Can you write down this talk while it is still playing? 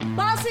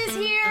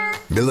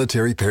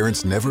Military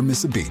parents never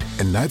miss a beat,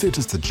 and neither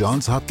does the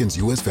Johns Hopkins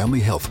U.S.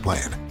 Family Health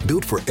Plan.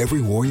 Built for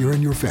every warrior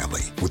in your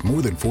family. With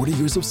more than 40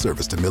 years of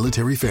service to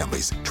military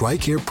families,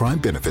 TRICARE Prime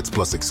benefits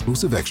plus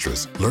exclusive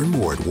extras. Learn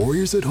more at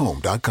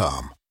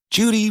warriorsathome.com.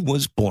 Judy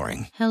was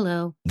boring.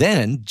 Hello.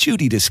 Then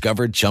Judy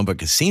discovered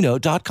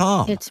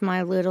ChumbaCasino.com. It's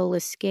my little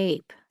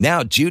escape.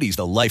 Now Judy's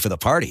the life of the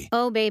party.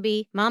 Oh,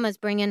 baby, mama's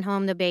bringing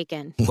home the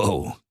bacon.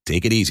 Whoa,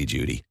 take it easy,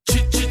 Judy.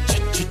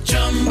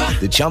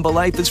 The Chumba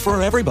life is for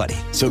everybody.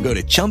 So go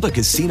to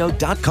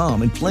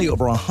ChumbaCasino.com and play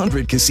over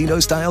 100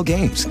 casino-style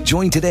games.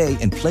 Join today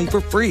and play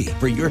for free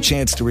for your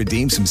chance to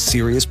redeem some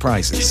serious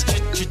prizes.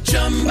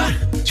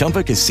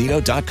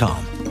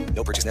 ChumbaCasino.com.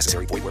 No purchase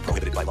necessary. Void where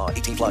prohibited by law.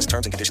 18 plus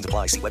terms and conditions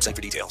apply. See website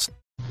for details.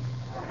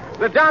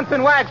 The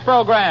Johnson Wax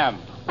Program.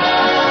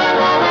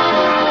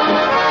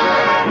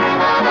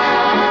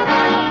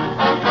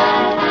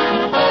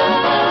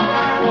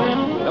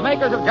 The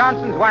makers of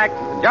Johnson's Wax,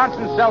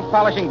 Johnson's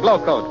Self-Polishing Glow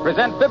Coat,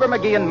 present Fibber,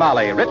 McGee, and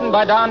Molly, written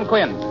by Don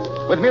Quinn,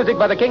 with music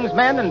by the King's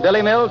Men and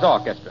Billy Mills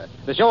Orchestra.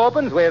 The show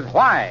opens with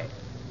Why?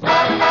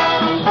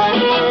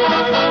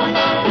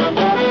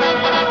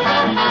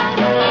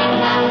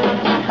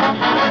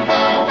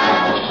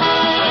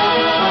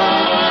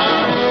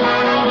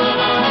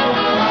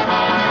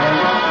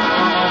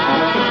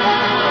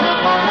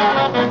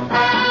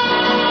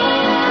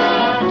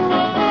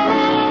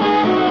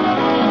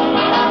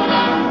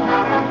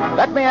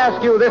 Let me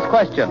ask you this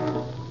question.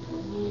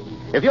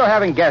 If you're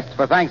having guests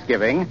for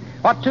Thanksgiving,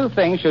 what two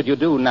things should you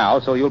do now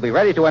so you'll be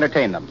ready to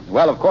entertain them?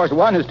 Well, of course,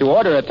 one is to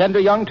order a tender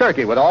young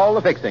turkey with all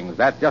the fixings.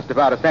 That's just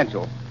about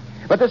essential.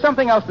 But there's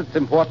something else that's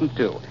important,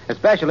 too,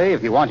 especially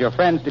if you want your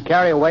friends to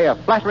carry away a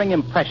flattering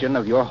impression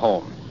of your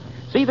home.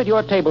 See that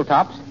your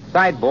tabletops,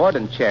 sideboard,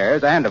 and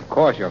chairs, and, of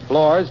course, your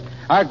floors,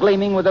 are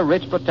gleaming with a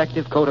rich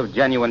protective coat of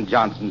genuine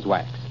Johnson's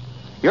wax.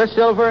 Your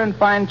silver and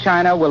fine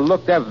china will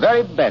look their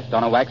very best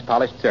on a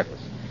wax-polished surface.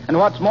 And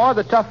what's more,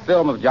 the tough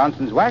film of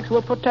Johnson's Wax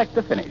will protect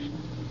the finish.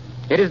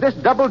 It is this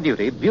double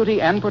duty,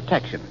 beauty and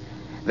protection,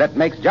 that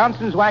makes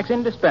Johnson's Wax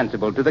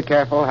indispensable to the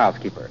careful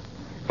housekeeper.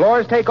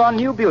 Floors take on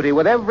new beauty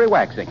with every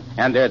waxing,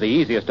 and they're the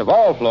easiest of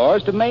all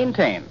floors to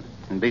maintain.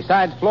 And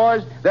besides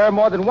floors, there are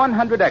more than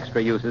 100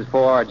 extra uses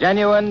for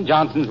genuine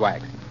Johnson's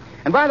Wax.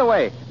 And by the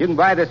way, you can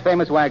buy this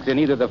famous wax in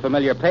either the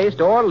familiar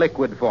paste or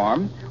liquid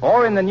form,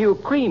 or in the new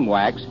cream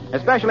wax,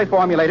 especially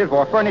formulated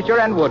for furniture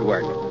and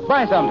woodwork.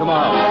 Buy some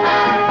tomorrow.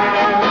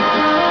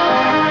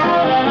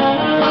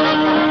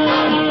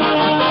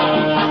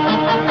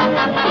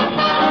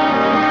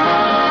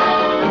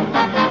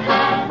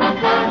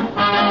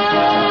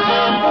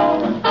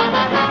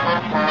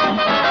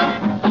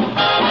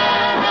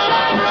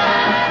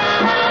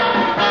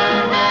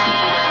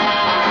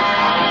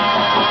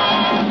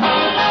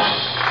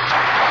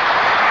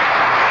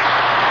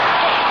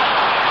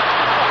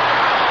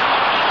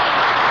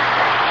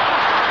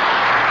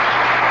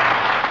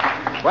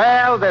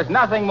 Well, there's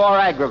nothing more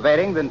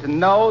aggravating than to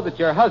know that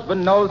your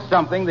husband knows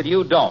something that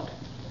you don't.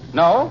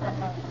 No?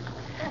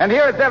 And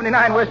here at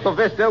 79 Wistful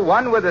Vista,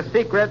 one with a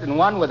secret and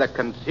one with a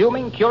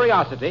consuming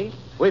curiosity,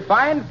 we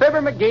find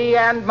Fibber, McGee,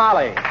 and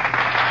Molly.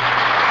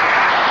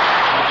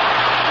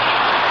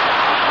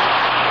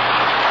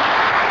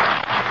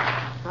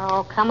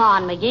 Oh, come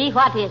on, McGee.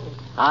 What is it?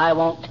 I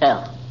won't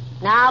tell.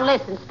 Now,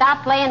 listen.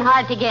 Stop playing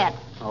hard to get.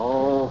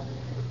 Oh,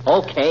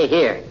 okay,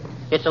 here.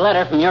 It's a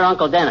letter from your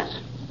Uncle Dennis.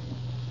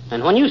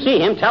 And when you see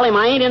him, tell him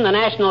I ain't in the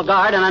National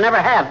Guard and I never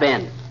have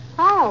been.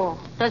 Oh,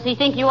 does he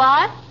think you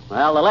are?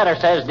 Well, the letter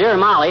says, Dear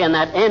Molly and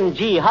that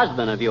MCGee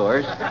husband of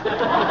yours.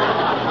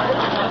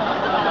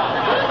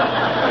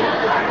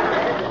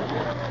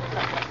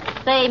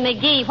 Say,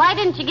 McGee, why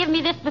didn't you give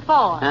me this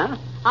before? Huh?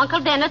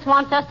 Uncle Dennis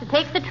wants us to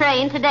take the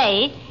train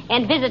today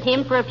and visit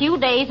him for a few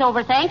days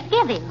over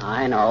Thanksgiving.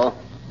 I know.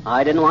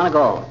 I didn't want to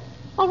go.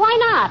 Well, why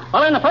not?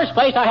 Well, in the first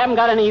place, I haven't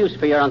got any use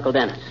for your Uncle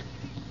Dennis.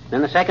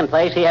 In the second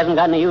place, he hasn't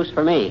got any use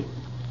for me.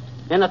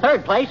 In the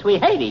third place, we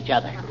hate each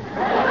other.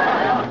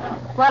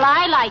 Well,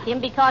 I like him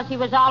because he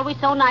was always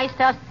so nice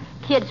to us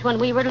kids when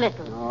we were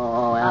little.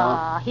 Oh,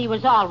 well. He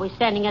was always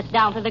sending us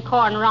down to the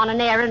corner on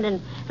an errand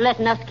and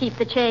letting us keep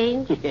the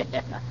change.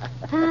 Yeah.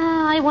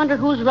 I wonder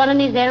who's running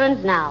his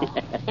errands now.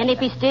 And if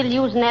he's still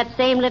using that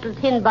same little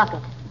tin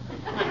bucket.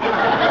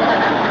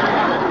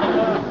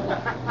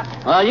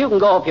 Well, you can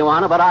go if you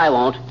want to, but I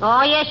won't.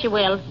 Oh, yes, you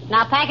will.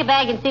 Now pack a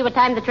bag and see what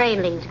time the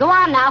train leaves. Go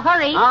on now,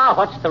 hurry. Ah,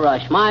 what's the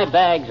rush? My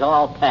bag's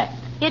all packed.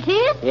 It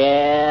is?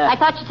 Yeah. I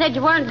thought you said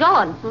you weren't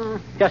going.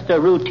 Just a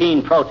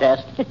routine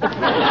protest. Yeah.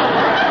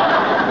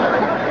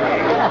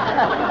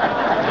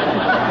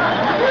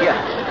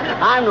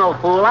 I'm no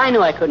fool. I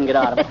knew I couldn't get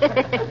out of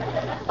it.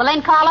 Well,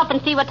 then call up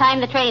and see what time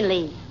the train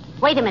leaves.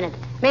 Wait a minute.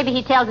 Maybe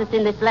he tells us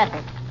in this letter.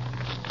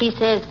 He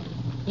says,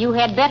 you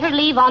had better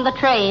leave on the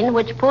train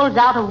which pulls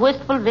out of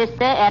Wistful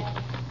Vista at...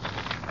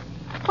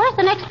 Where's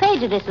the next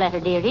page of this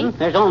letter, dearie?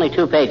 There's only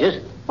 2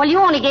 pages. Well, you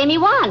only gave me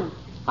one.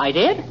 I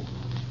did?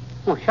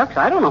 Oh, shucks,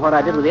 I don't know what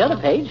I did with the other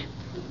page.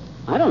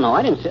 I don't know.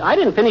 I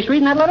didn't finish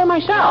reading that letter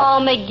myself. Oh,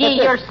 McGee,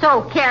 you're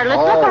so careless.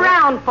 Oh. Look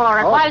around for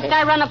it. Okay. Whilst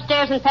I run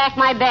upstairs and pack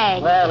my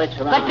bag. Well, it's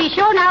around. But be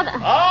sure now that...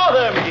 Oh,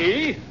 there,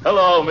 McGee.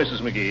 Hello, Mrs.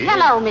 McGee.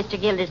 Hello, Mr.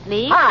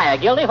 Gildersleeve. Hi,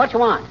 Gildy. What you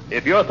want?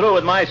 If you're through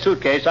with my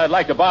suitcase, I'd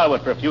like to borrow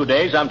it for a few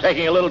days. I'm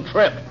taking a little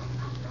trip.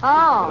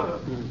 Oh.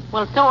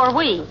 Well, so are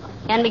we.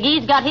 And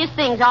McGee's got his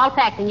things all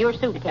packed in your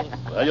suitcase.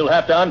 Well, you'll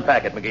have to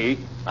unpack it, McGee.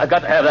 I've got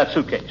to have that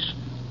suitcase.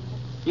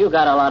 You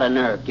got a lot of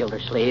nerve,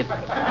 Gildersleeve.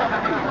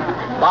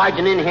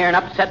 Barging in here and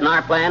upsetting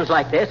our plans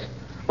like this.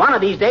 One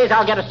of these days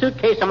I'll get a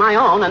suitcase of my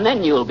own, and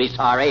then you'll be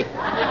sorry.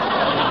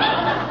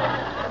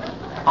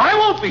 I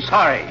won't be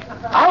sorry.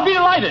 I'll be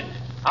delighted.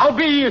 I'll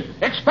be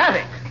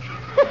ecstatic.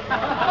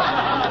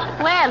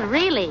 Well,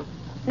 really.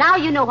 Now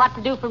you know what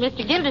to do for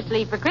Mr.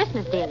 Gildersleeve for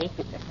Christmas, dearie.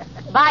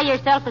 Buy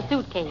yourself a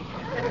suitcase.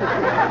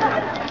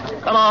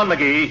 Come on,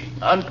 McGee.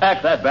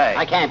 Unpack that bag.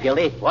 I can't,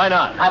 Gildy. Why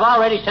not? I've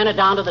already sent it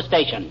down to the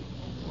station.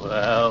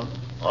 Well,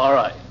 all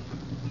right.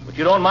 But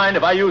you don't mind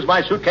if I use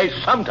my suitcase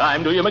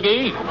sometime, do you,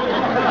 McGee?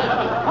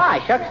 Why,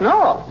 shucks,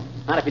 no.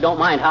 Not if you don't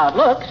mind how it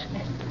looks.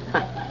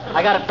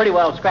 I got it pretty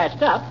well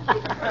scratched up.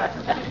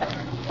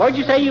 Where'd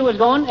you say you was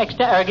going,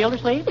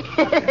 Gildersleeve?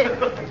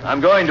 I'm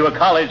going to a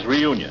college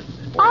reunion.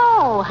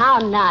 Oh, how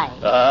nice.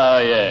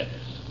 Yeah.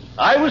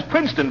 I was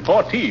Princeton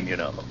 14, you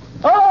know.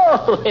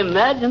 Oh,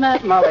 imagine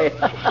that, Molly.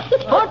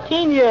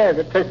 14 years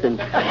at Princeton.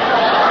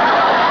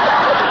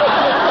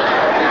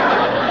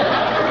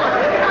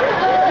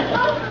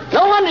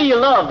 No wonder you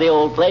love the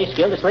old place,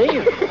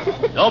 Gildersleeve.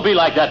 Don't be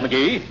like that,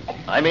 McGee.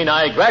 I mean,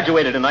 I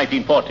graduated in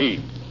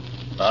 1914.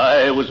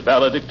 I was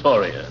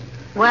valedictorian.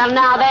 Well,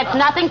 now, that's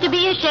nothing to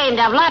be ashamed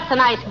of. Lots of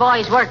nice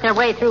boys work their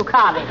way through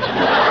college.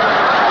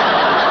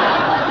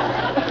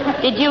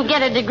 Did you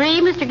get a degree,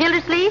 Mr.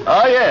 Gildersleeve?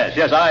 Oh, yes.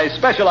 I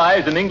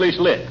specialized in English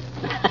lit.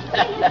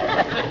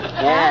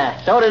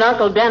 Yeah, so did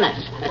Uncle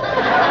Dennis.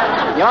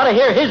 You ought to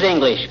hear his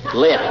English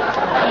lit.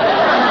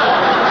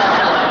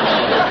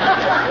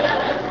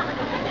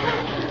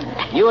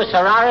 You a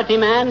sorority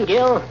man,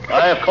 Gil?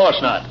 Why, of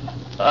course not.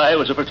 I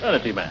was a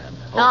fraternity man.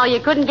 Oh, you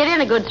couldn't get in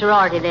a good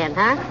sorority then,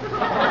 huh?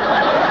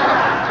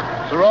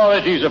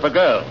 Sororities are for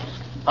girls.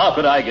 How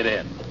could I get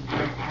in?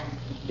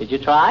 Did you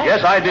try?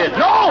 Yes, I did.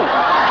 No!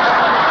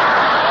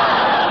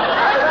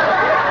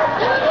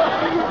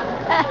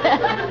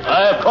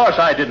 Of course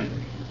I didn't.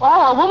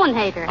 Oh, a woman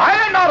hater. I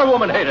am not a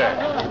woman hater.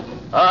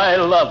 I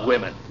love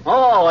women.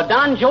 Oh, a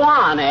Don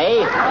Juan,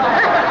 eh?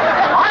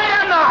 I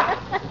am not.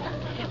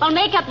 Well,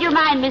 make up your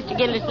mind, Mr.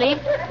 Gildersleeve.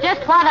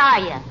 Just what are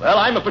you? Well,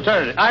 I'm a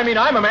fraternity. I'm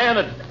a man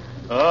that...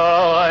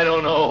 Oh, I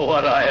don't know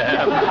what I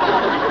am.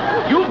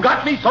 You've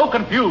got me so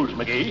confused,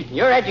 McGee.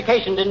 Your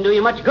education didn't do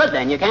you much good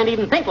then. You can't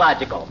even think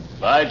logical.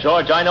 By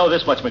George, I know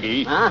this much,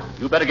 McGee. Huh?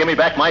 You better give me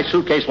back my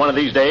suitcase one of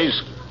these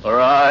days, or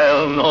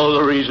I'll know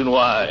the reason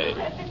why.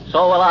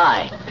 So will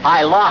I.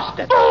 I lost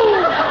it.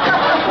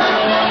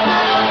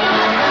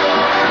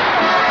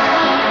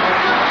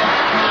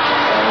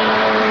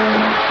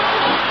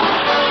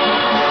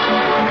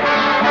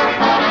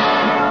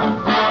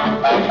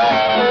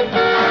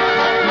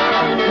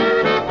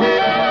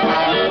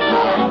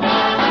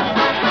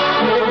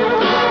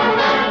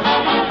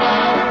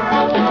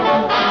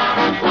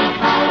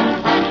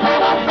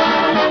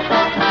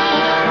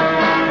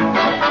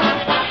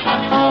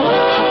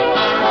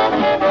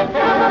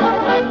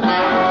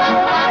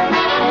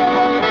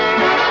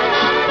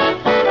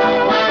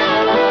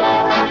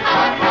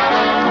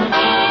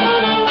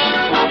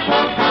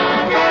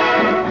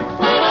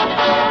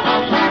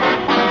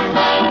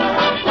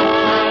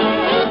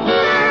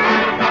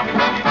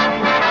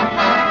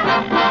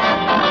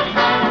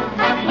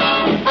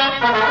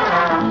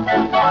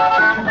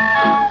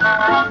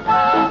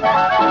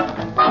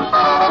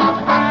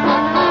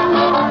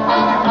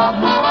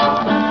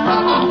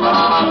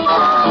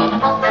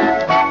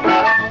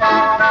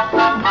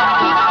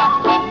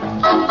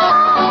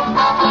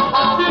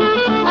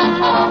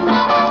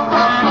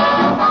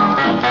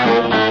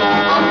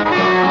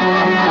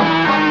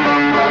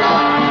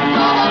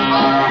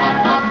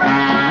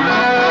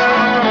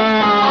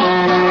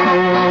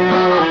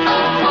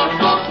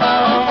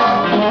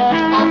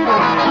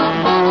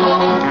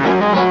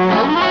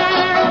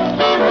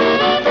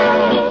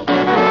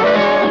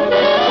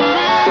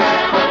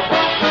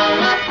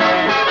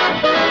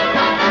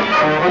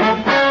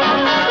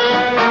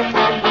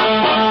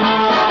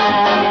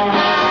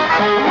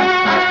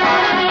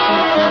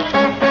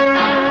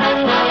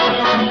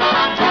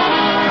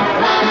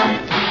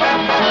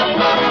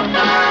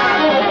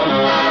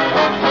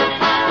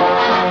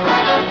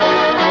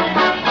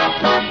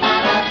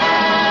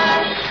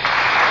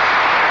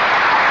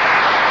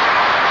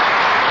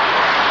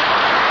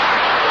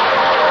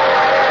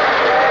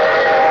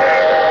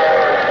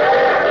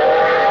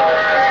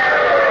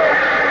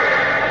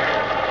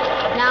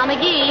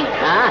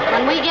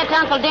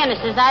 Uncle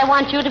Dennis's, I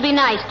want you to be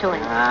nice to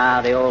him. Ah,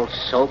 the old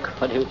soak.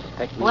 What do you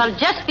expect me? Well,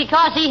 just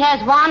because he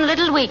has one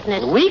little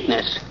weakness.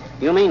 Weakness?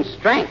 You mean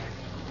strength?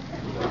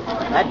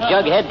 That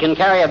jughead can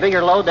carry a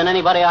bigger load than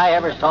anybody I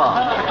ever saw.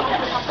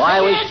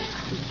 Why,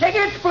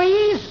 Tickets,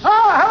 please.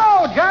 Oh,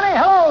 hello, Johnny.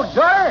 Hello,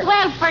 sir.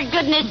 Well, for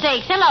goodness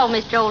sakes, hello,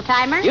 Mr.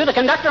 Oldtimer. You the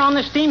conductor on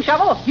this steam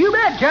shovel? You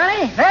bet,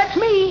 Johnny. That's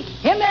me.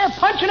 In there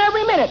punching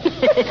every minute.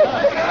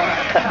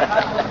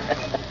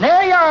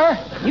 There you are.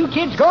 You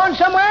kids going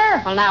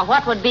somewhere? Well, now,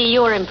 what would be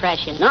your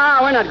impression? No,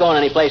 we're not going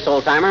anyplace,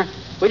 old-timer.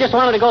 We just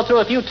wanted to go through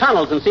a few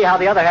tunnels and see how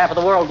the other half of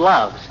the world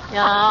loves.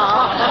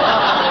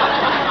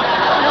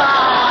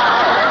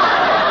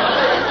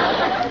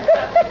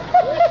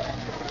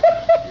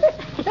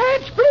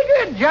 That's pretty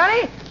good,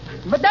 Johnny.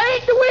 But that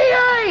ain't the way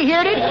I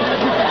heard it.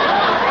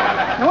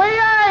 The way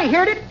I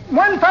heard it,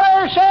 one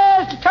feller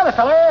says to t'other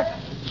feller,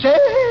 say,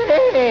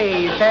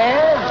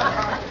 says,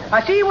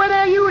 I see where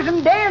they're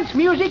using dance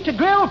music to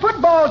drill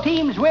football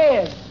teams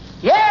with.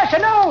 Yes, I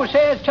know,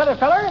 says t'other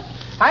feller.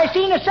 I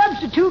seen a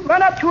substitute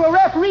run up to a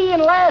referee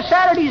in last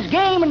Saturday's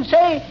game and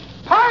say,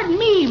 pardon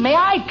me, may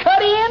I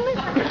cut in?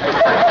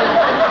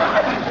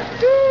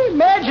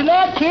 Imagine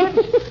that, kids,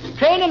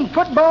 training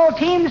football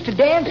teams to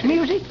dance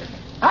music.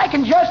 I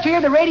can just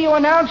hear the radio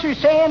announcer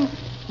saying,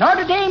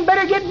 Notre Dame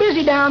better get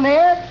busy down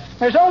there.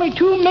 There's only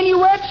 2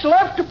 minuets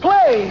left to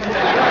play.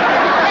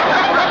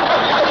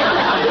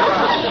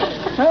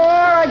 Well,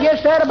 I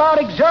guess that about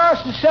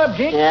exhausts the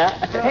subject. Yeah.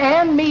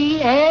 And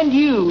me and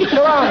you.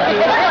 So long,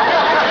 kids.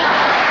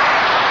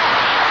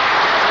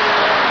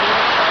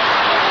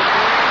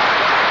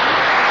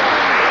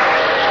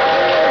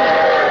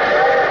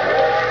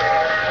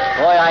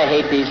 Boy, I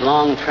hate these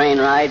long train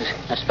rides,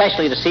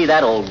 especially to see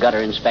that old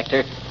gutter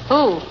inspector.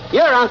 Who?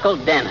 Your Uncle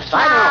Dennis.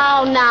 I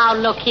know. Now,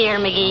 look here,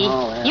 McGee.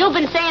 Oh, well. You've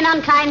been saying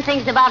unkind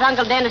things about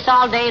Uncle Dennis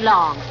all day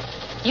long.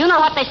 You know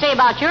what they say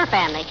about your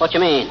family. What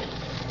you mean?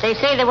 They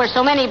say there were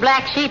so many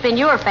black sheep in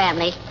your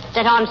family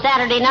that on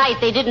Saturday night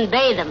they didn't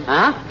bathe them.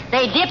 Huh?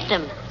 They dipped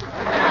them.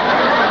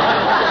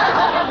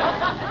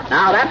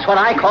 Now, that's what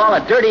I call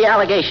a dirty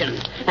allegation.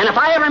 And if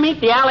I ever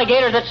meet the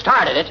alligator that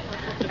started it...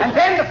 And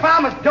then the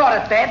farmer's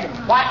daughter said,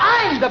 why,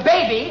 I'm the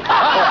baby.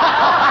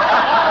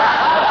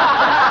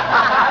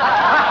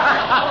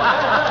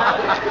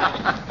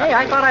 Hey,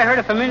 I thought I heard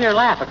a familiar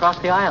laugh across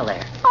the aisle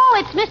there.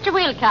 Oh, it's Mr.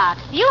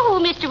 Wilcox. You,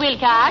 Mr.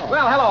 Wilcox.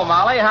 Well, hello,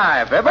 Molly.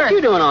 Hi, Fibber. What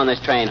you doing on this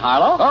train,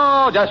 Harlow?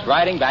 Oh, just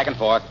riding back and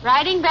forth.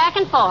 Riding back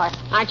and forth.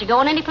 Aren't you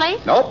going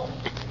anyplace? Nope.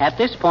 At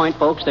this point,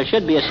 folks, there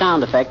should be a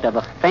sound effect of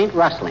a faint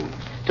rustling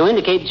to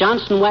indicate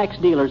Johnson wax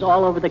dealers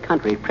all over the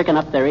country pricking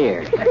up their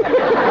ears.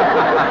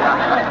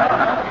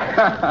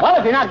 Well,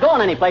 if you're not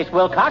going anyplace,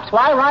 Wilcox,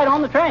 why ride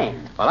on the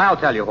train? Well, I'll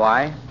tell you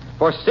why.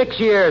 For 6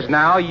 years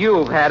now,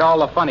 you've had all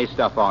the funny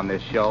stuff on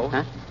this show.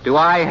 Huh? Do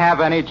I have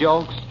any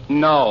jokes?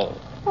 No.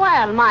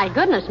 Well, my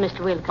goodness,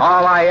 Mr. Wilcox.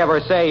 All I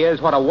ever say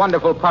is what a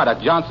wonderful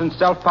product Johnson's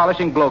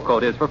self-polishing glow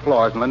coat is for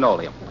floors and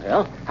linoleum.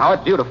 Well? How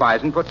it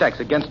beautifies and protects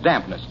against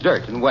dampness,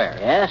 dirt, and wear.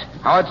 Yes?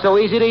 How it's so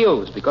easy to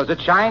use because it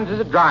shines as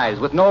it dries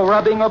with no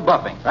rubbing or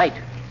buffing. Right.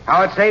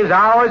 How it saves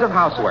hours of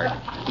housework.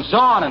 And so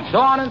on and so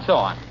on and so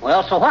on.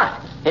 Well, so what?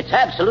 It's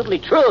absolutely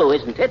true,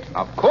 isn't it?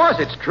 Of course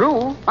it's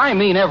true. I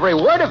mean every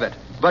word of it.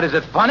 But is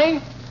it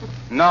funny?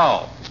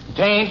 No. It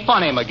ain't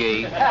funny,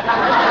 McGee.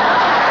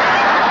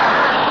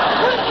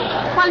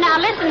 Well, now,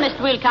 listen,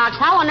 Mr. Wilcox.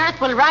 How on earth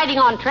will riding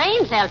on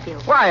trains help you?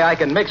 Why, I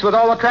can mix with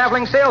all the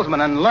traveling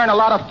salesmen and learn a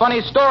lot of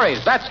funny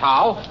stories. That's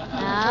how.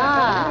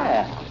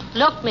 Ah.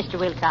 Look, Mr.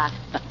 Wilcox,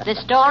 the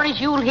stories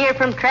you'll hear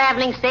from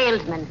traveling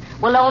salesmen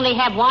will only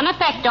have one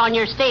effect on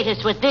your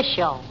status with this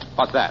show.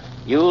 What's that?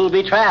 You'll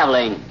be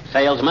traveling,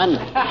 salesman.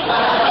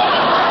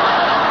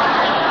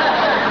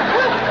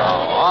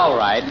 All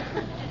right.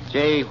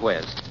 Gee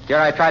whiz. Here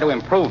I try to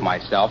improve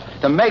myself,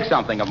 to make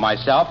something of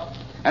myself.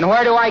 And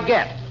where do I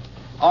get?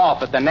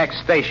 Off at the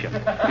next station.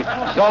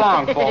 So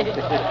long, folks.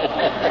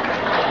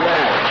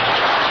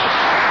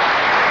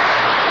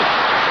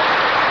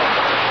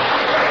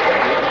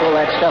 Pull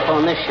that stuff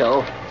on this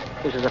show.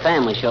 This is a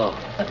family show.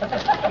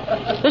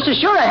 This is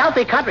sure a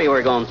healthy country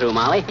we're going through,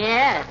 Molly.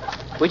 Yes.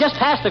 We just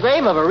passed the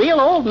grave of a real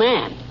old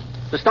man.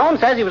 The stone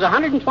says he was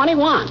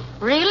 121.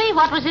 Really?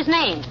 What was his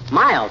name?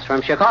 Miles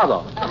from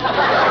Chicago.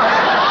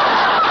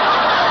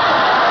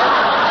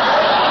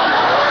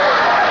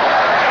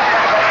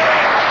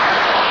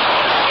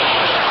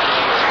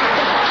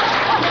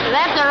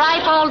 That's a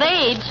ripe old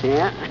age.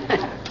 Yeah.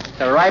 It's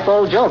a ripe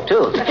old joke,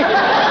 too.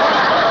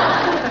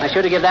 I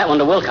should have given that one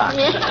to Wilcox.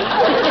 Well,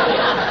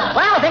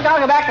 I think I'll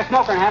go back to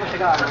smoker and have a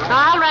cigar.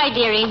 All right,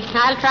 dearie.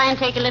 I'll try and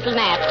take a little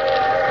nap.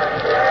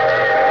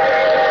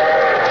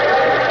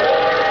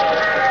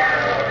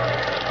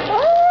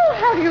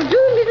 How do you do,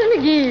 Mrs.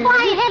 McGee?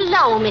 Why,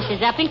 hello, Mrs.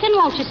 Uppington.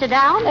 Won't you sit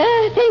down?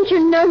 Thank you.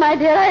 No, my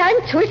dear. I'm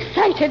too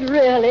excited,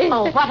 really.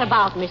 Oh, what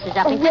about Mrs.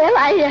 Uppington?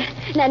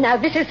 Well, Now,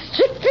 this is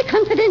strictly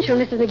confidential,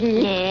 Mrs.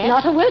 McGee. Yes?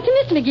 Not a word to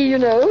Miss McGee, you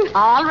know.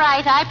 All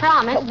right, I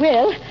promise.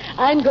 Well,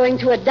 I'm going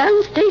to a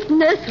downstate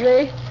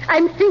nursery.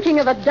 I'm thinking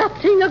of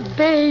adopting a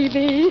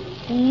baby.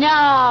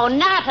 No,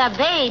 not a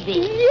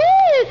baby.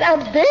 Yes, a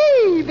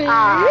baby.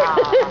 Ah.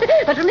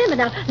 But remember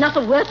now, not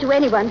a word to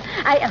anyone.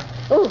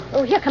 Oh,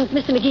 here comes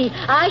Mr. McGee.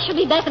 I shall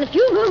be back in a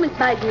few moments,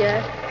 my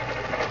dear.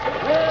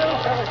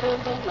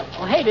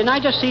 Oh, hey, didn't I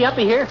just see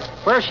Uppy here?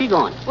 Where's she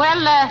going? Well,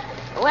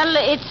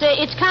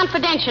 it's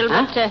confidential,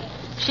 Huh? but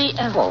she...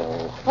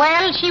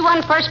 Well, she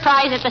won first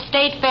prize at the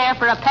state fair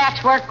for a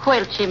patchwork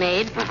quilt she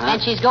made,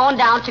 and she's going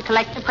down to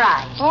collect the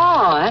prize.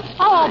 Oh, that's...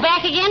 Oh,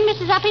 back again,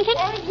 Mrs.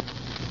 Uppington?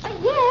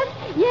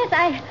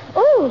 Yes,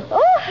 Oh,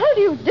 how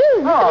do you do?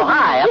 Oh,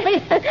 hi, Uppy.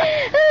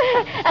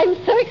 I'm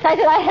so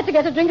excited I had to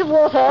get a drink of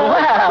water.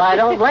 Well, I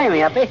don't blame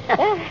you, Uppy.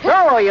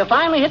 So, you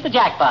finally hit the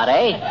jackpot,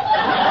 eh?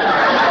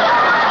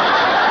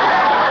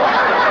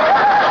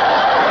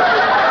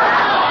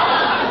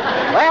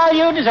 Well,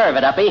 you deserve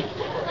it, Uppy.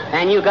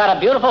 And you got a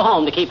beautiful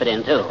home to keep it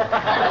in, too.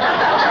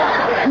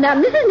 Now,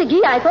 Mrs.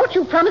 McGee, I thought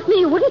you promised me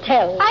you wouldn't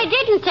tell. I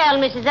didn't tell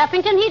Mrs.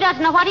 Uppington. He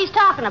doesn't know what he's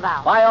talking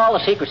about. Why all the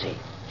secrecy?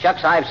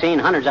 Shucks, I've seen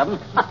hundreds of them.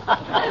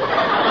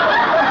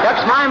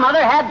 Shucks, my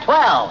mother had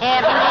 12.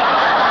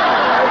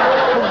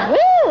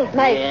 Well,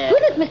 my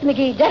goodness, Miss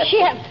McGee, does she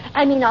have...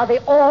 I mean, are they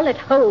all at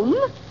home?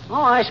 Oh,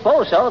 I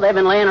suppose so. They've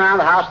been laying around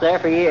the house there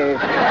for years.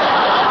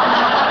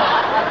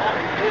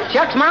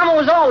 Shucks, Mama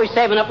was always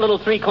saving up little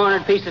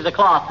three-cornered pieces of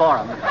cloth for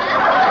them.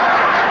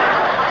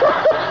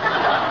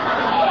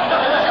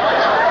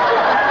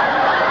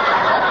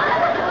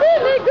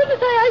 My goodness,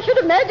 I should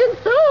imagine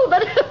so,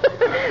 but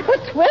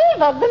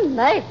 12 of them,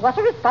 my, what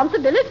a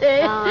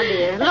responsibility. Oh,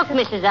 dear. Look,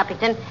 Mrs.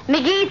 Uppington,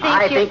 McGee thinks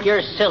I think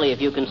you're silly if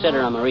you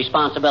consider them a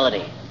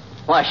responsibility.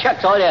 Why,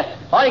 shucks, all you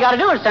got to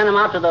do is send them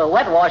out to the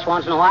wet wash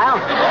once in a while.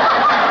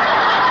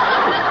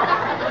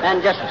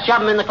 And just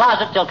shove them in the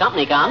closet till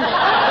company comes.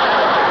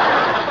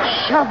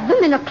 Shove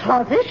them in a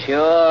closet?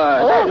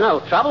 Sure. There's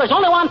no trouble. There's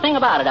only one thing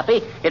about it,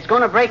 Uppy. It's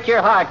going to break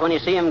your heart when you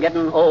see them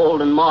getting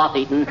old and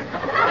moth-eaten.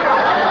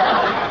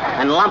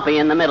 And lumpy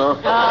in the middle.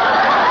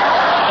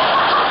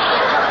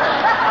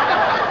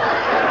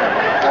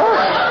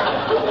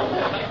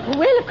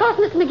 Well, of course,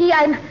 Miss McGee,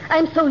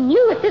 I'm so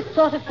new at this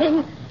sort of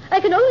thing. I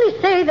can only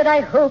say that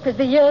I hope as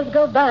the years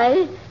go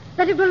by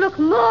that it will look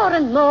more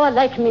and more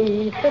like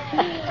me.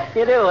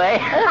 You do, eh?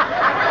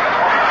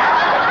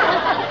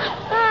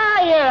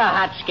 You're a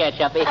hot sketch,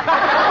 Uppy.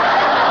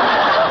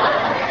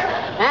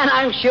 And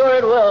I'm sure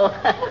it will,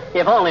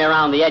 if only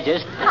around the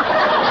edges.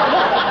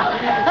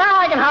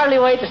 I can hardly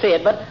wait to see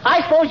it, but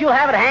I suppose you'll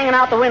have it hanging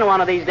out the window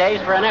one of these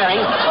days for an airing.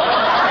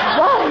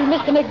 Why,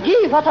 Mr.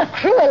 McGee, what a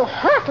cruel,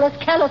 heartless,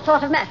 callous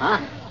sort of man. Huh?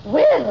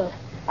 Well,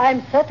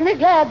 I'm certainly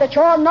glad that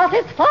you're not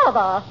his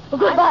father.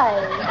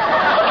 Goodbye.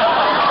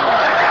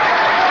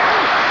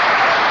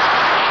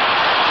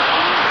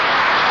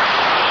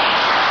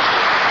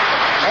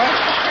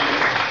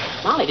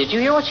 Molly, did you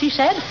hear what she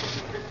said?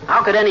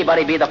 How could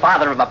anybody be the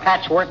father of a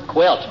patchwork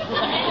quilt?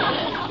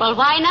 Well,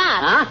 why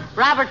not? Huh?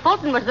 Robert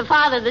Fulton was the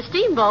father of the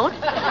steamboat.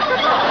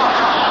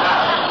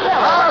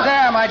 Oh,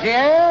 there, my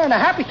dear, and a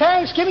happy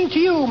Thanksgiving to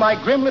you, my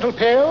grim little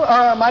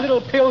my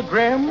little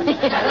pilgrim.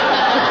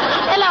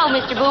 Hello,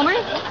 Mr. Boomer.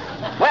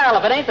 Well,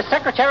 if it ain't the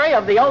Secretary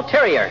of the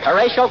Ulterior,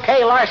 Horatio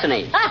K.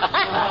 Larceny. What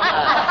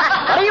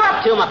are you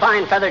up to, my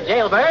fine feathered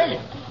jailbird?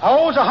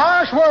 Those are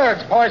harsh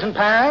words, Poison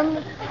Pan,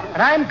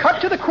 and I'm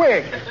cut to the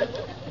quick.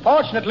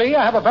 Fortunately,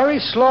 I have a very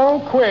slow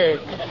quig.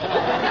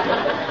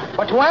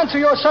 But to answer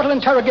your subtle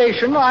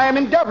interrogation, I am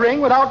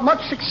endeavoring, without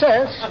much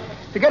success,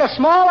 to get a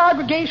small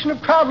aggregation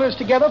of travelers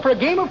together for a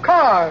game of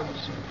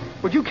cards.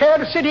 Would you care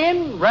to sit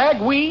in,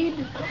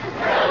 ragweed?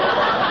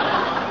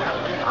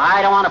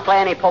 I don't want to play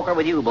any poker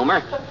with you,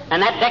 Boomer.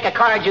 And that deck of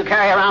cards you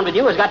carry around with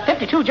you has got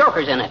 52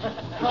 jokers in it.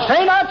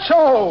 Say not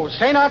so,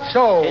 say not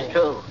so. It's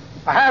true.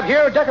 I have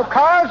here a deck of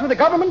cards with the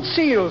government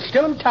seal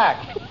still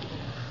intact.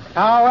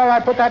 Now, where I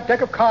put that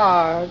deck of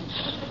cards?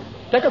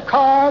 Deck of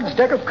cards.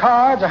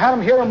 I had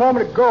them here a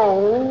moment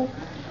ago.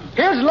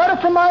 Here's a letter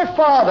from my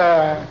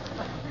father.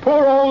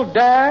 Poor old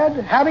Dad,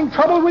 having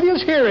trouble with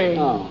his hearing.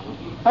 Oh.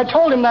 I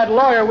told him that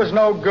lawyer was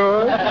no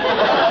good.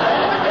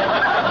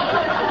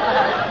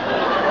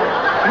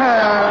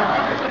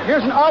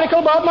 Here's an article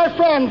about my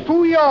friend,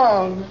 Fu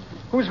Yong,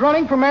 who's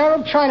running for mayor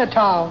of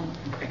Chinatown.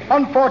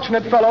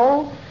 Unfortunate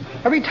fellow.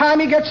 Every time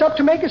he gets up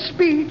to make a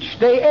speech,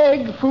 they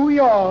egg Fu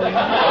Yong.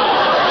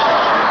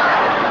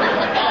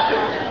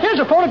 Here's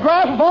a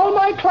photograph of all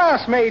my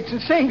classmates in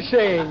Sing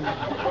Sing,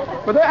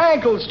 with their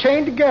ankles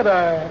chained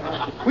together.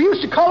 We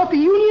used to call it the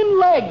Union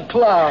Leg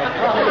Club.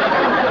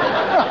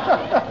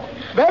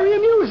 Very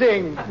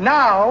amusing.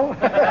 Now,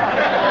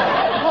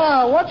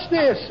 what's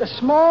this? A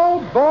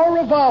small bore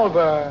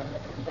revolver.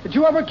 Did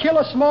you ever kill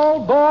a small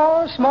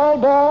bore?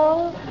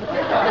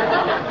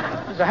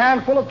 There's a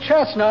handful of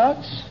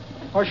chestnuts.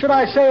 Or should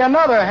I say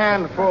another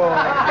handful?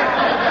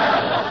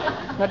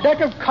 A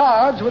deck of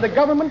cards with a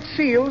government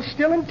seal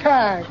still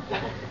intact.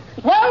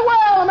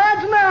 Well,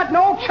 imagine that.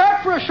 No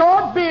check for a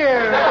short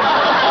beer.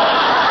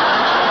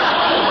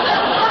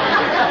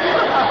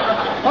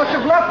 Must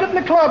have left it in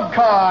the club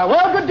car.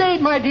 Well, good day,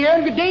 my dear,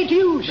 and good day to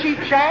you,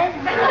 Sheepshank.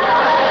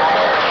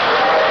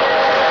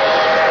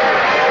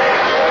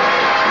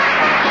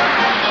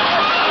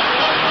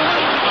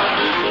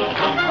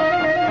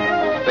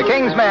 The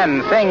King's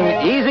Men sing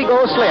Easy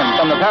Go Slim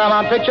from the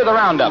Paramount picture, The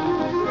Roundup.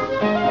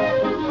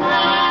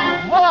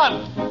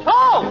 1, 2,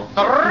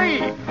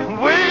 3.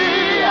 We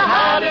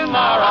had in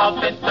our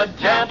outfit a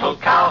gentle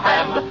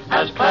cowhand,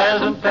 as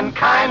pleasant and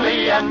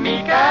kindly and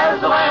meek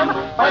as a lamb.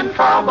 When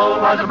trouble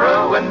was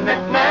brewing,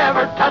 it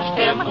never touched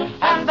him,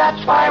 and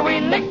that's why we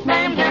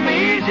nicknamed him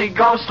Easy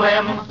Go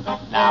Slim.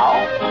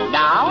 Now,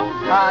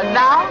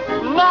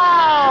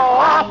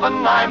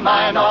 often I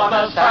mind on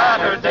a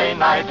Saturday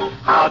night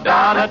how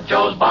down at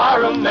Joe's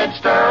barroom they'd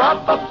stir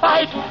up a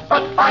fight.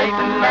 But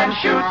fighting and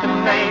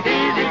shooting ain't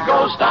Easy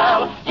Go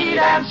style. He'd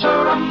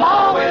answer 'em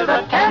all with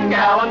a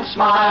 10-gallon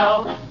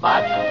smile.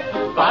 But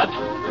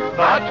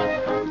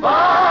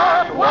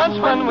once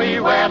when we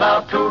went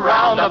out to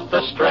round up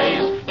the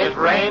strays, it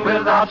rained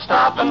without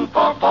stopping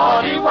for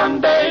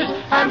 41 days,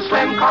 and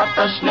Slim caught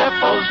the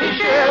sniffles, he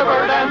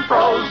shivered and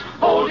froze.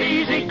 Old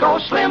Easy Go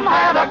Slim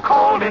had a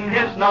cold in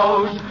his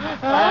nose.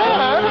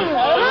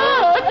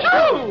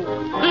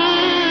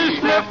 He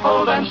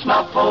sniffled and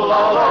snuffled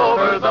all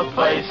over the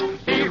place.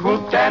 He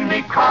whooped and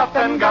he coughed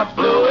and got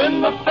blue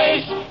in the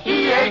face.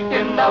 He ached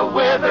in the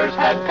withers,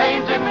 had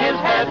pains in his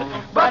head,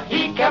 but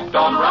he kept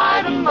on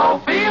riding, though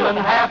feeling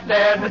half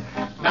dead.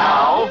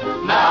 Now,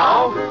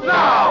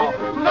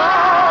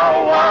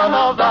 one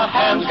of the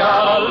hands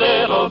got a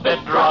little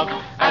bit drunk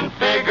and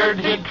figured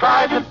he'd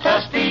try to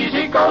test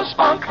Easy Go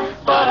spunk.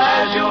 But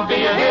as you'll be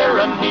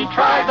hearing, he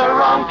tried the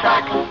wrong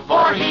track,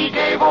 for he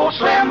gave old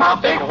Slim a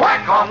big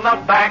whack on the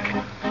back.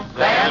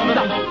 Then,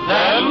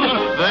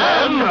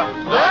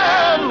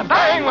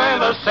 bang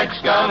went a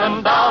 6-gun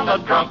and down the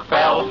drunk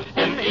fell,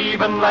 in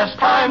even less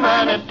time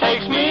than it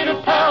takes me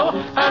to tell.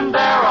 And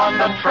there on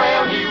the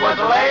trail he was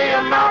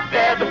laying out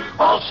dead,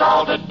 all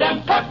salted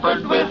and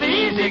peppered with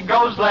Easy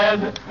Go's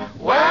lead.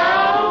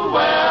 Well,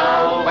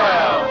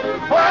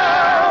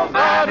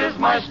 that is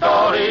my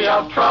story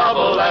of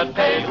trouble and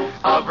pain,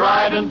 of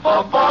riding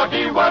for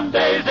 41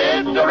 days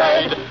in the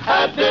rain.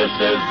 And this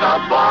is the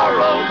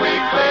moral we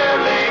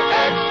clearly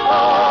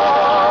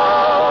expose.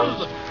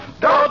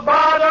 Don't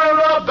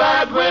bother a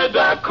bad with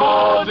a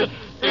cold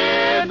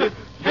in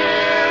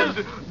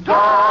his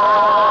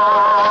dog.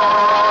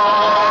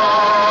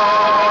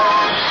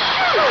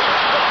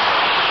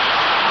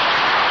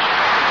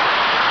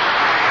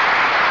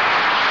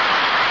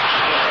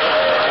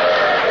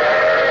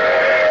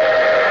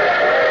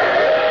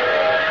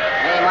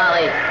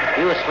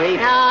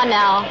 Oh,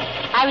 no.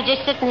 I was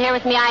just sitting here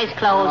with my eyes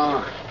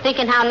closed,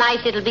 thinking how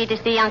nice it'll be to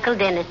see Uncle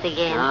Dennis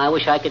again. I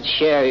wish I could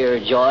share your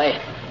joy.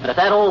 But if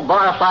that old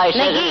barfly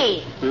says...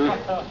 McGee,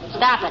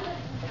 stop it.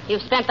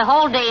 You've spent the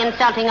whole day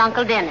insulting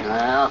Uncle Dennis.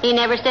 Well... He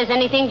never says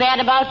anything bad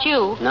about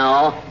you.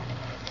 No.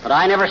 But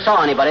I never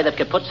saw anybody that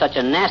could put such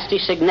a nasty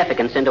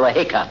significance into a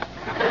hiccup.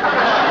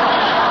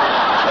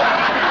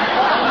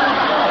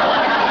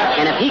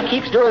 And if he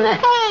keeps doing that...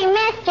 Hey,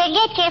 mister,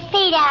 get your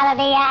feet out of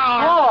the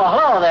aisle. Oh,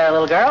 hello there,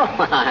 little girl.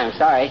 I'm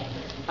sorry.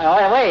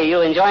 By the way,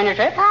 you enjoying your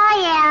trip? Oh,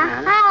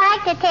 yeah. I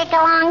like to take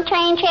a long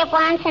train trip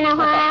once in a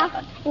while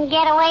and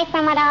get away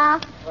from it all.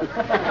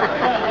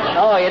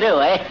 Oh, you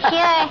do, eh?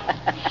 Sure.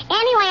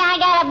 Anyway, I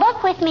got a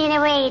book with me to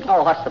read.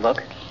 Oh, what's the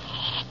book?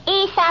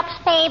 Aesop's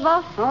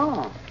Fables.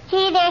 Oh.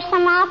 Gee, there's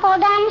some awful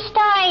dumb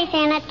stories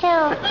in it,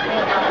 too.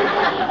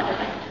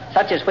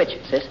 Such as which,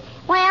 sis?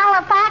 Well,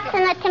 the fox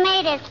and the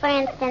tomatoes, for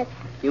instance.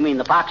 You mean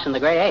the fox and the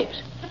gray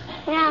apes?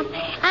 No,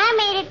 I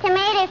made a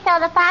tomato so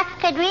the fox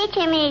could reach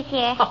him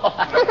easier.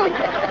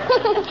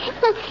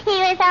 He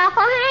was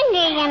awful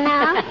hungry, you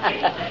know.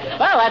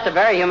 Well, that's a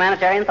very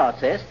humanitarian thought,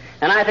 sis.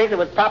 And I think that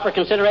with proper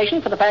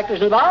consideration for the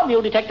factors involved,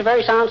 you'll detect a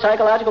very sound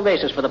psychological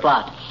basis for the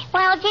plot.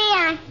 Well, gee,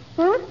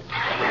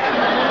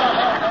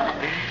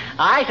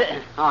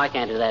 I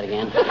can't do that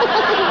again.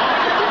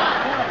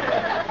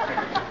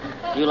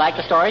 You like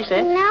the story,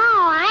 sis? No,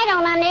 I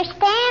don't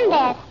understand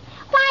it.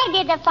 Why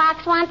did the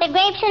fox want the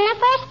grapes in the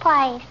first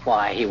place?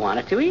 Why, he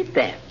wanted to eat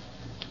them.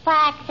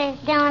 Foxes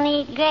don't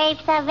eat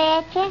grapes, I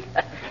bet you.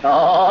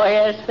 Oh,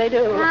 yes, they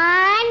do.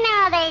 Oh,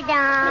 no, they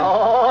don't.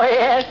 Oh,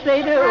 yes,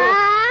 they do.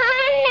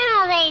 Oh,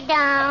 no, they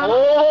don't.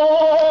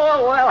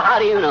 Oh, well, how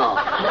do you know?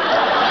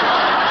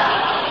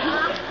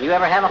 You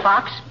ever have a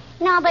fox?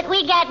 No, but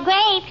we got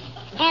grapes,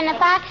 and the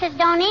foxes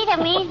don't eat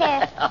them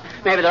either.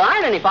 Maybe there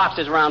aren't any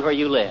foxes around where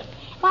you live.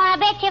 Well, I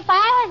bet you if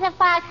I was a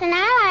fox and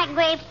I like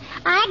grapes,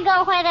 I'd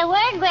go where there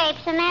were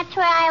grapes, and that's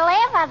where I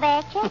live, I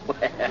bet you.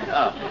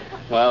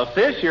 Well,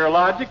 sis, your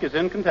logic is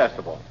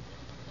incontestable.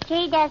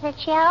 Gee, does it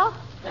show?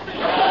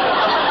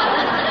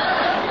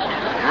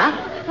 Huh?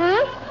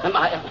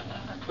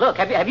 Look,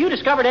 have you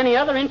discovered any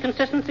other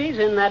inconsistencies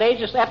in that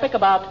ageless epic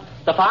about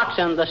the fox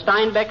and the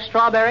Steinbeck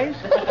strawberries?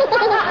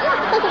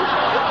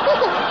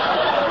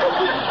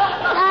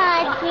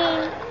 Oh,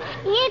 gee.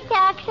 You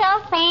talk so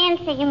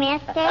fancy,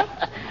 mister.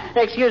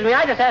 Excuse me,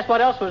 I just asked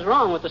what else was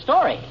wrong with the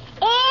story.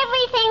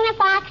 Everything the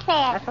fox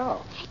said. That's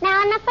all.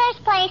 Now, in the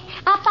first place,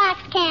 a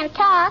fox can't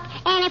talk,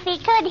 and if he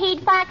could,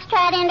 he'd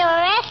fox-trot into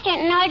a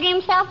restaurant and order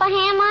himself a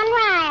ham on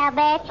rye, I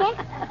bet you.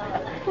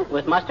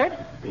 With mustard?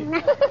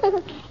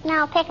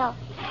 No, pickle.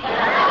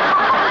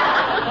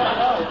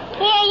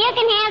 Here, you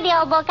can have the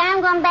old book.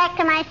 I'm going back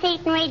to my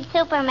seat and read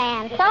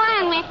Superman. So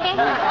long, mister.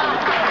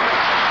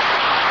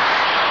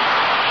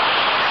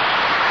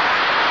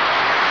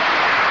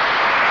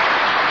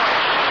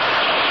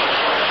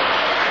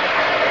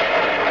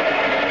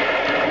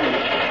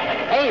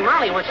 Hey,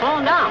 Molly, we're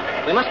slowing down.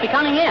 We must be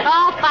coming in.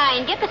 Oh,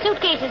 fine. Get the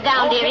suitcases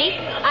down, dearie.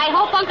 I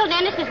hope Uncle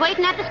Dennis is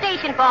waiting at the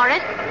station for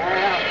us.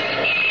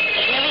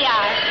 Here we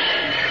are.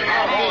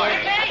 Taxi here,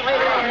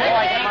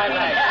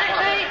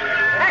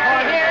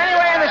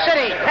 anywhere in the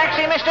city.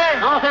 Taxi, mister?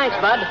 Oh, thanks,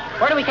 Bud.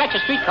 Where do we catch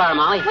a streetcar,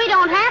 Molly? We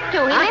don't have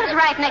to. He lives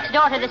right next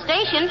door to the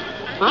station.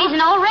 Huh? He's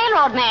an old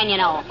railroad man, you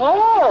know.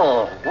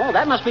 Oh,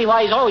 that must be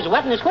why he's always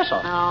wetting his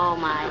whistle. Oh,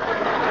 my.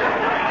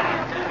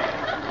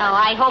 Oh,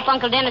 I hope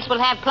Uncle Dennis will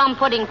have plum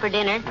pudding for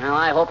dinner. Well,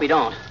 I hope he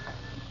don't.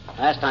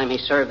 Last time he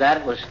served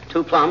that, it was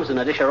 2 plums and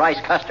a dish of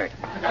rice custard.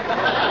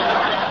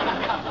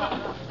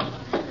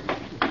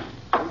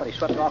 Somebody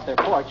swept off their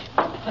porch.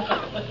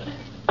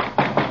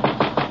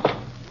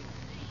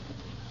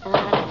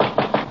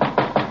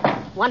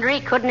 Wonder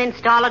he couldn't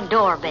install a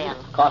doorbell.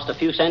 Cost a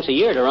few cents a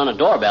year to run a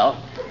doorbell.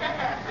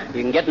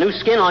 You can get new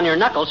skin on your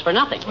knuckles for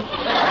nothing. I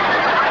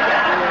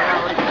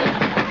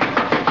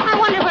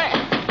wonder where...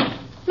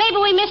 Maybe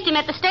we missed him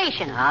at the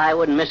station. I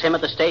wouldn't miss him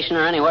at the station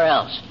or anywhere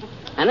else.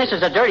 And this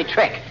is a dirty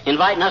trick,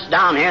 inviting us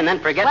down here and then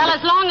forgetting... Well,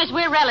 as long as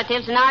we're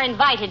relatives and are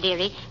invited,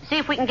 dearie, see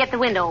if we can get the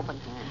window open.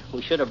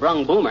 We should have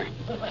brung Boomer.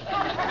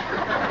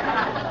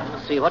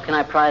 Let's see, what can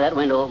I pry that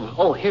window open?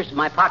 Oh, here's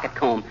my pocket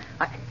comb.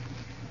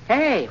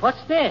 Hey,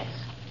 what's this?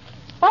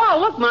 Oh,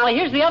 look, Molly,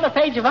 here's the other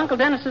page of Uncle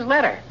Dennis's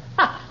letter.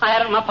 I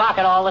had it in my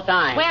pocket all the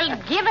time. Well,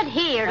 give it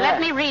here.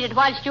 Let me read it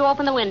whilst you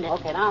open the window.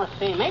 Okay, now let's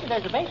see. Maybe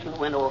there's a basement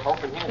window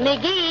open here.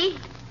 McGee,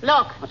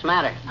 look. What's the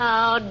matter?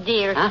 Oh,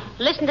 dear. Huh?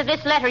 Listen to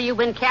this letter you've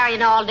been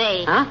carrying all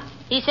day. Huh?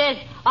 He says,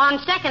 on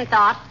second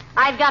thought,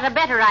 I've got a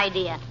better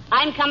idea.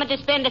 I'm coming to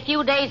spend a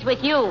few days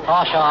with you.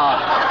 Oh, sure.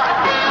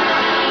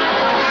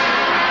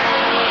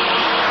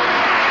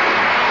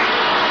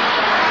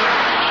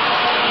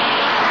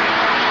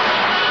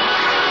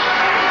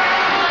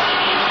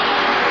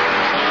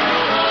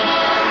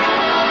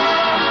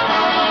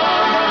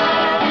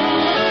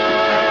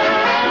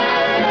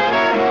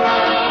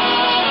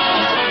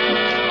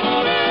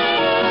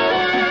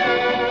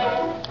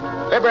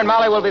 Fibber and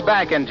Molly will be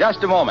back in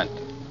just a moment.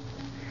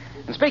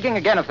 And speaking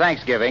again of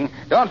Thanksgiving,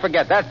 don't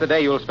forget that's the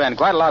day you'll spend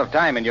quite a lot of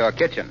time in your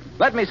kitchen.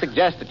 Let me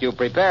suggest that you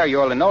prepare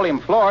your linoleum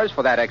floors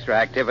for that extra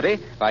activity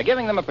by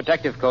giving them a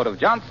protective coat of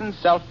Johnson's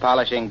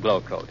self-polishing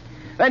Glow Coat.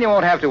 Then you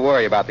won't have to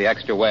worry about the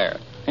extra wear.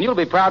 And you'll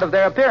be proud of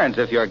their appearance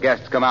if your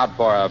guests come out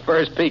for a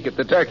first peek at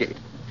the turkey.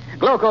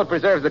 Glow Coat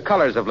preserves the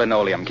colors of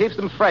linoleum, keeps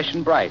them fresh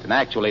and bright, and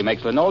actually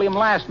makes linoleum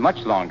last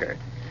much longer.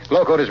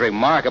 Glow Coat is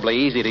remarkably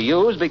easy to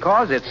use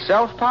because it's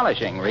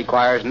self-polishing,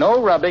 requires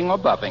no rubbing or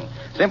buffing.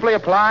 Simply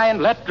apply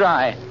and let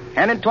dry.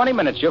 And in 20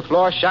 minutes, your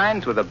floor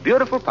shines with a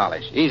beautiful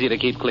polish, easy to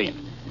keep clean.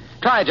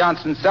 Try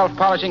Johnson's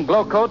self-polishing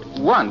Glow Coat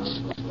once,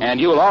 and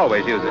you'll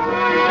always use it.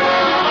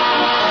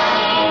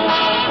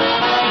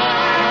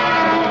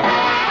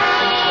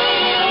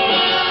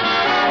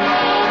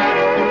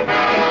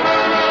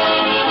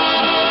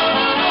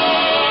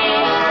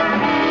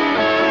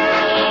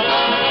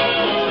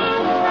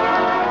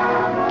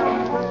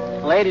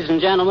 Ladies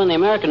and gentlemen, the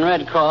American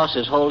Red Cross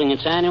is holding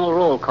its annual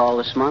roll call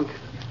this month,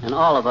 and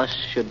all of us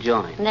should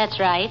join. That's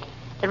right.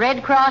 The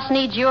Red Cross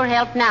needs your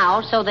help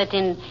now so that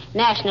in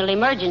national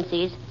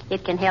emergencies,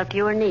 it can help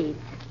your needs.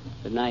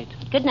 Good night.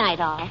 Good night,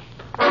 all.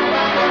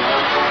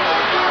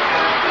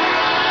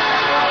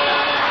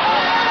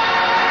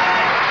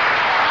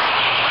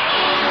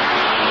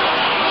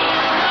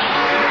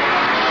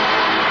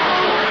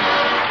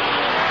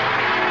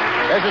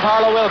 This is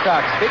Harlow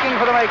Wilcox, speaking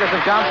for the makers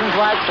of Johnson's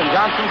Wax and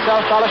Johnson's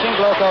Self-Polishing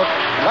Glow Coat,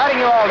 inviting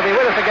you all to be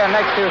with us again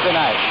next Tuesday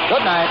night.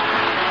 Good night.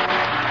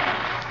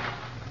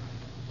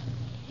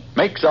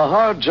 Makes a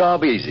hard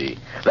job easy.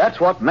 That's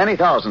what many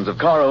thousands of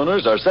car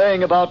owners are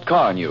saying about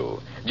Car New,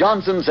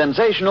 Johnson's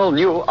sensational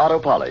new auto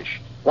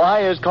polish.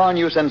 Why is Car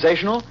New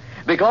sensational?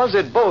 Because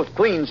it both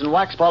cleans and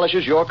wax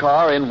polishes your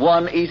car in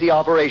one easy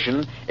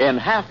operation in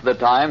half the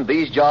time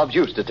these jobs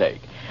used to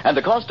take. And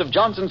the cost of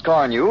Johnson's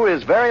Car New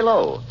is very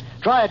low.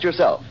 Try it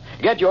yourself.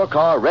 Get your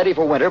car ready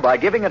for winter by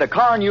giving it a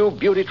Car New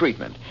beauty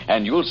treatment.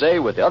 And you'll say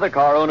with the other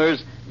car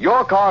owners,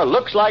 your car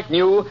looks like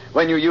new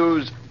when you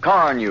use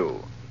Car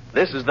New.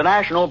 This is the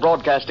National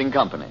Broadcasting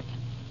Company.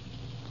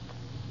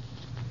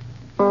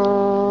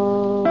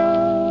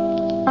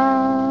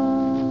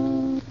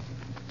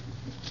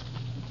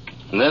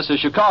 This is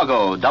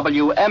Chicago,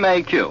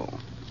 WMAQ.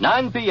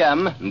 9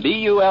 p.m.,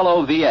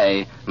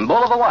 BULOVA,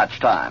 Boulevard Watch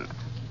Time.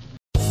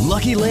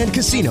 Lucky Land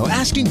Casino,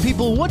 asking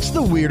people, what's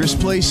the weirdest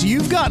place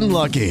you've gotten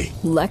lucky?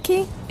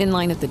 Lucky? In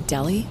line at the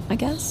deli, I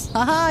guess?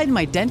 Aha, in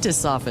my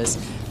dentist's office.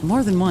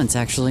 More than once,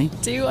 actually.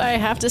 Do I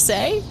have to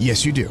say?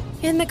 Yes, you do.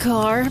 In the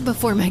car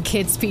before my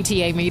kids'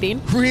 PTA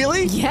meeting.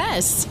 Really?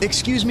 Yes.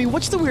 Excuse me,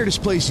 what's the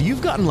weirdest place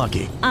you've gotten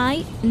lucky?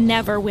 I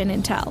never win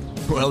and tell.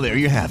 Well, there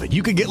you have it.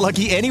 You can get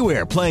lucky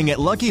anywhere, playing at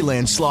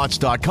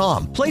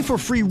LuckyLandSlots.com. Play for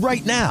free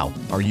right now.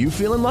 Are you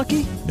feeling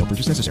lucky? No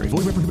purchase necessary.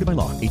 Void where prohibited by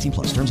law.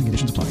 18+. Terms and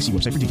conditions apply. See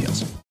website for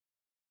details.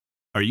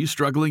 Are you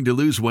struggling to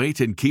lose weight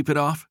and keep it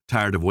off?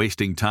 Tired of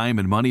wasting time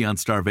and money on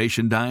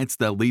starvation diets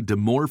that lead to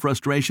more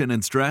frustration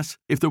and stress?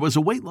 If there was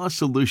a weight loss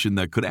solution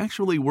that could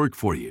actually work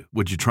for you,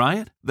 would you try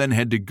it? Then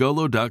head to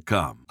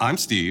Golo.com. I'm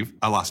Steve.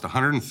 I lost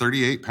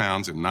 138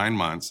 pounds in 9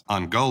 months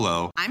on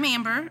Golo. I'm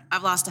Amber.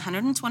 I've lost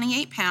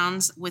 128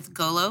 pounds with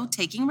Golo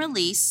Taking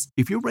Release.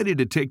 If you're ready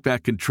to take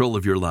back control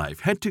of your life,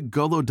 head to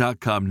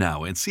Golo.com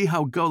now and see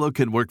how Golo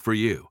can work for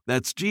you.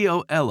 That's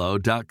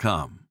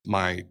Golo.com.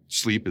 My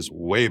sleep is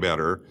way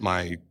better.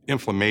 My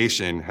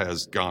inflammation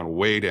has gone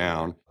way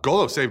down.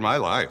 Golo saved my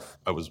life.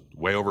 I was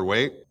way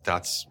overweight.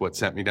 That's what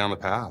sent me down the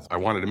path. I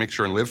wanted to make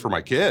sure and live for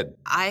my kid.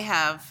 I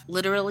have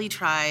literally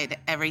tried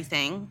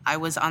everything. I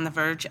was on the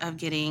verge of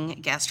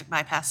getting gastric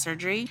bypass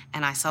surgery,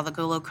 and I saw the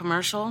Golo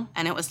commercial,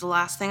 and it was the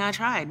last thing I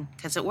tried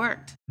because it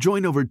worked.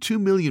 Join over 2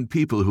 million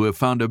people who have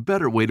found a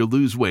better way to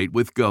lose weight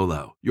with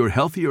Golo. Your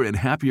healthier and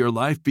happier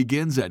life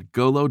begins at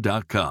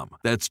Golo.com.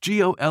 That's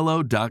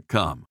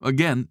Golo.com.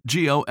 Again,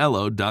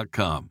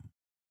 Golo.com.